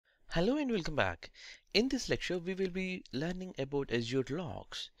Hello and welcome back. In this lecture, we will be learning about Azure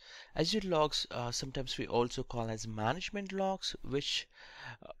logs. Azure logs, sometimes we also call as management logs, which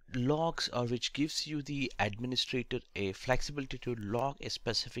which gives you the administrator a flexibility to log a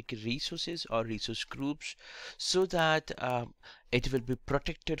specific resources or resource groups so that it will be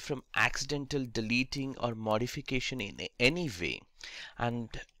protected from accidental deleting or modification in any way. And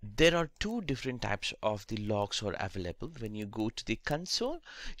there are two different types of the logs are available. When you go to the console,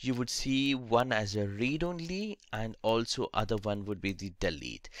 you would see one as a read only and also other one would be the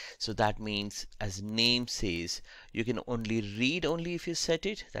delete. So that means, as name says, you can only read only if you set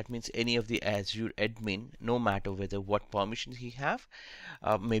it. That means any of the Azure admin, no matter whether what permissions he have,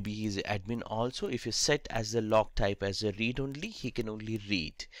 maybe he's an admin also. If you set as the log type as a read only, he can only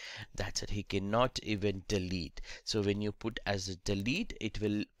read. That's it. He cannot even delete. So when you put as a delete, it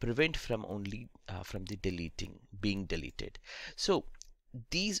will prevent from only from the deleting being deleted. So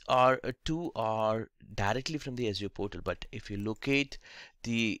these are two are directly from the Azure portal, but if you locate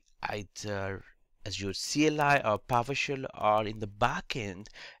the either Azure CLI or PowerShell or in the backend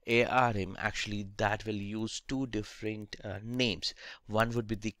ARM, actually that will use two different names. One would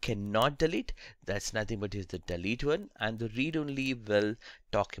be the CanNotDelete, that's nothing but is the delete one, and the read only will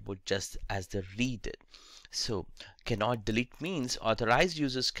talk about just as the read. So CanNotDelete means authorized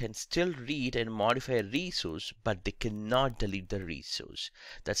users can still read and modify a resource, but they cannot delete the resource.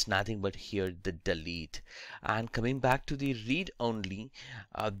 That's nothing but here the delete. And coming back to the read only,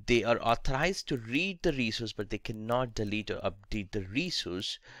 they are authorized to read the resource, but they cannot delete or update the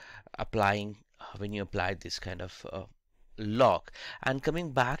resource applying when you apply this kind of log. And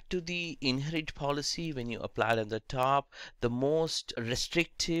coming back to the inherit policy, when you apply it on the top, the most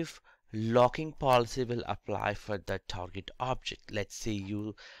restrictive locking policy will apply for the target object. Let's say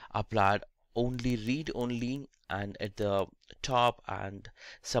you applied only read only and at the top, and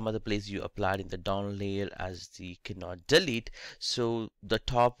some other place you applied in the down layer as the cannot delete. So the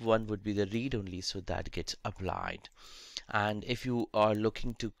top one would be the read only, so that gets applied. And if you are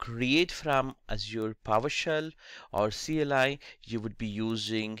looking to create from Azure PowerShell or CLI, you would be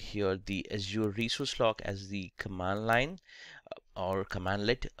using here the Azure resource log as the command line or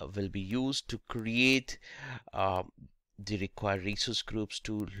commandlet will be used to create the required resource groups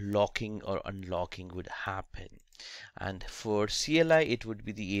to locking or unlocking would happen. And for CLI, it would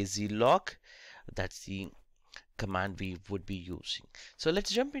be the AZ log. That's the command we would be using. So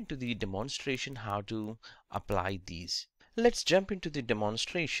let's jump into the demonstration how to apply these. Let's jump into the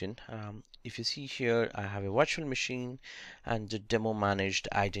demonstration. If you see here, I have a virtual machine and the demo managed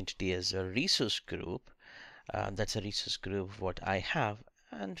identity as a resource group. That's a resource group what I have,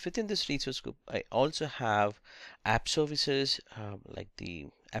 and within this resource group I also have app services like the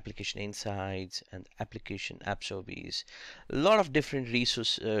application insights and application app service. A lot of different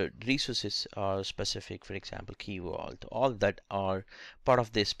resources are specific, for example key vault, all that are part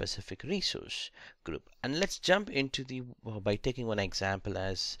of this specific resource group. And let's jump into the by taking one example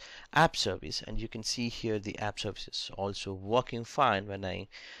as app service, and you can see here the app service is also working fine when I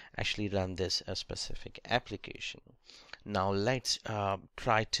actually run this specific application. Now let's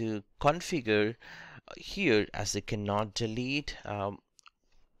try to configure here as they cannot delete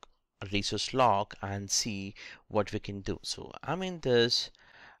resource log and see what we can do. So I'm in this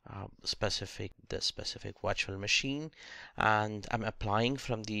specific virtual machine and I'm applying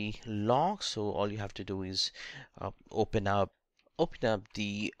from the log. So all you have to do is open up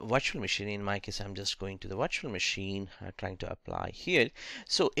the virtual machine. In my case, I'm just going to the virtual machine, trying to apply here.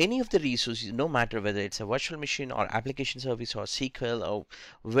 So any of the resources, no matter whether it's a virtual machine or application service or SQL or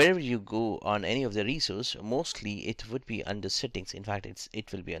wherever you go on any of the resource, mostly it would be under settings. In fact,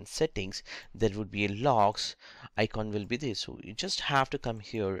 it will be on settings. There would be a logs icon will be there. So you just have to come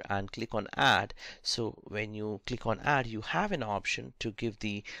here and click on add. So when you click on add, you have an option to give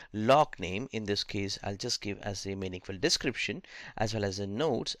the log name. In this case, I'll just give as a meaningful description as well as the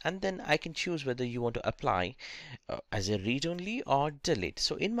notes, and then I can choose whether you want to apply as a read only or delete.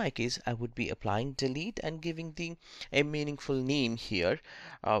 So in my case, I would be applying delete and giving a meaningful name here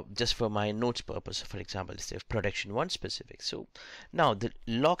just for my notes purpose. For example, let's say production 1 specific. So now the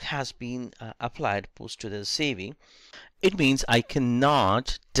log has been applied post to the saving. It means I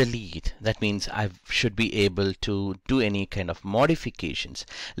cannot delete. That means I should be able to do any kind of modifications.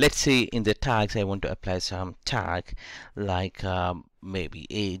 Let's say in the tags I want to apply some tag like maybe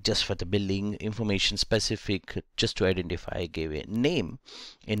a just for the billing information specific, just to identify. I gave a name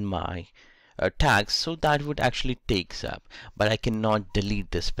in my tags, so that would actually takes up, but I cannot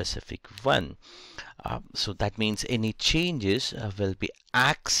delete the specific one. So that means any changes will be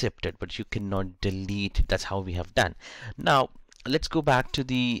accepted, but you cannot delete. That's how we have done. Now let's go back to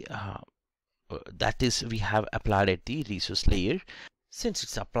the that is we have applied at the resource layer. Since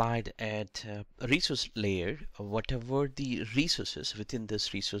it's applied at resource layer, whatever the resources within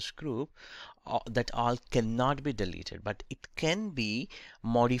this resource group, that all cannot be deleted, but it can be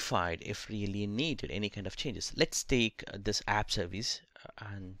modified if really needed, any kind of changes. Let's take this app service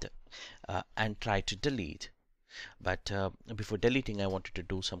and try to delete. But before deleting, I wanted to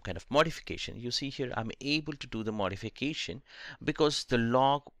do some kind of modification. You see here, I'm able to do the modification because the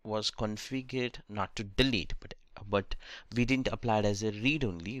log was configured not to delete, but we didn't apply it as a read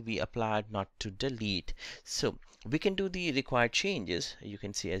only, we applied not to delete. So we can do the required changes. You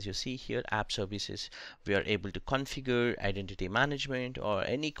can see, as you see here, app services, we are able to configure identity management or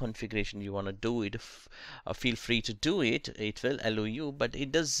any configuration you want to do it. Feel free to do it, it will allow you, but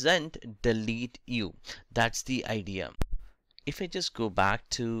it doesn't delete you. That's the idea. If I just go back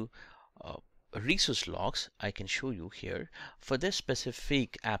to uh, resource logs, I can show you here for this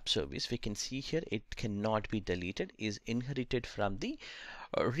specific app service. We can see here it cannot be deleted, is inherited from the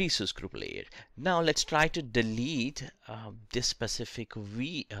resource group layer. Now let's try to delete this specific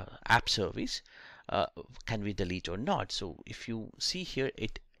app service. Can we delete or not? So if you see here,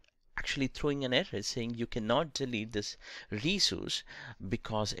 it actually throwing an error saying you cannot delete this resource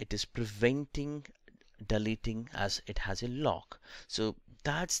because it is preventing deleting as it has a lock. So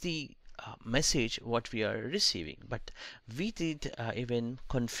that's the message what we are receiving. But we did even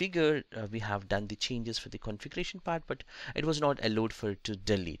configure, we have done the changes for the configuration part, but it was not allowed for it to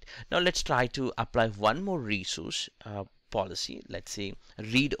delete. Now let's try to apply one more resource policy. Let's say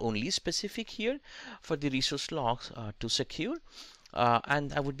read only specific here for the resource logs to secure.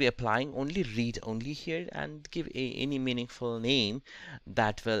 And I would be applying only read only here and give any meaningful name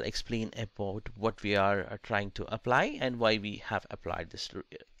that will explain about what we are trying to apply and why we have applied this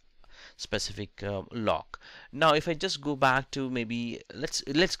specific lock. Now if I just go back to, maybe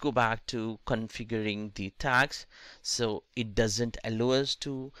let's go back to configuring the tags. So it doesn't allow us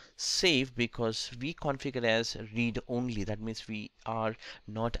to save because we configure as read only. That means we are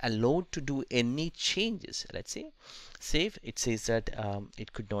not allowed to do any changes. Let's say save, it says that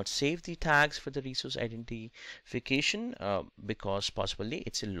it could not save the tags for the resource identification because possibly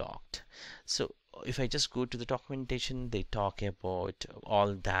it's locked. So if I just go to the documentation, they talk about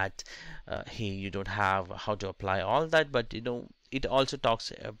all that. Hey, you don't have how to apply all that, but it also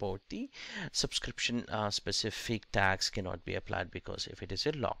talks about the subscription specific tags cannot be applied because if it is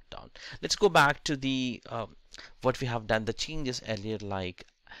a lockdown. Let's go back to the what we have done, the changes earlier, like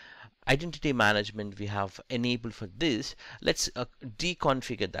identity management we have enabled for this. Let's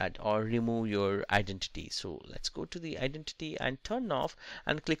deconfigure that or remove your identity. So let's go to the identity and turn off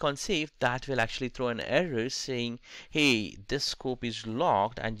and click on save. That will actually throw an error saying, hey, this scope is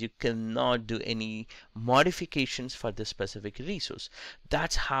locked and you cannot do any modifications for this specific resource.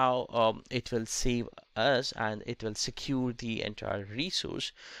 That's how it will save us and it will secure the entire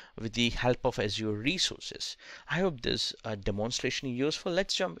resource with the help of Azure resources. I hope this demonstration is useful.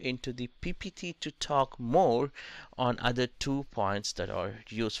 Let's jump into the PPT to talk more on other 2 points that are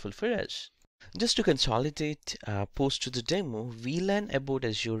useful for us. Just to consolidate post to the demo, we learn about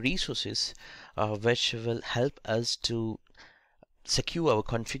Azure resources which will help us to secure our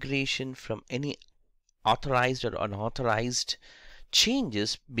configuration from any authorized or unauthorized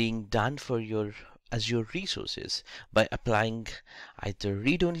changes being done for your Azure resources by applying either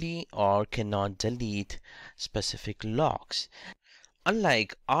read-only or cannot delete specific logs.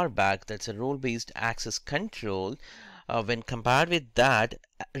 Unlike RBAC, that's a role-based access control, when compared with that,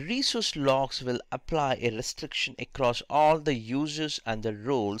 resource logs will apply a restriction across all the users and the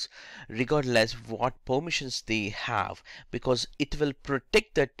roles regardless what permissions they have, because it will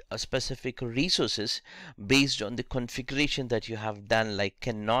protect that specific resources based on the configuration that you have done, like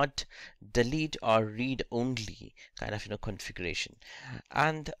cannot delete or read only kind of configuration.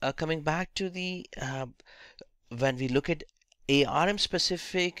 And coming back to the when we look at ARM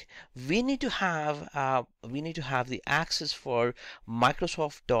specific, we need to have the access for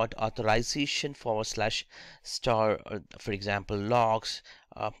Microsoft.authorization /star, for example, logs.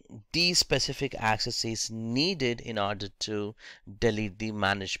 These specific access is needed in order to delete the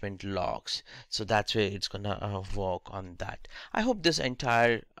management logs. So that's where it's gonna work on that. I hope this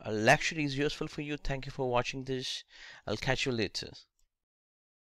entire lecture is useful for you. Thank you for watching this. I'll catch you later.